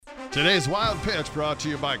Today's Wild Pitch brought to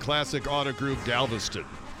you by Classic Auto Group Galveston.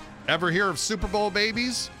 Ever hear of Super Bowl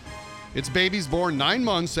babies? It's babies born 9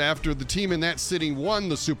 months after the team in that city won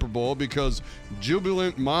the Super Bowl because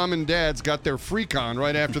jubilant mom and dads got their freak on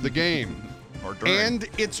right after the game. And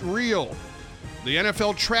it's real. The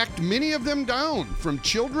NFL tracked many of them down, from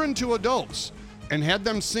children to adults, and had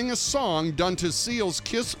them sing a song done to Seal's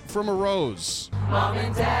Kiss from a Rose. Mom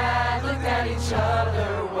and Dad looked at each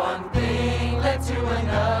other, one thing led to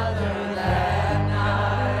another that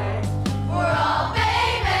night. We're all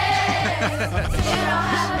babies.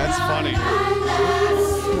 That's funny.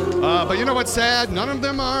 But you know what's sad? None of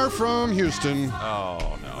them are from Houston.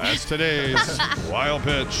 Oh, no. That's today's Wild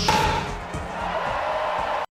Pitch.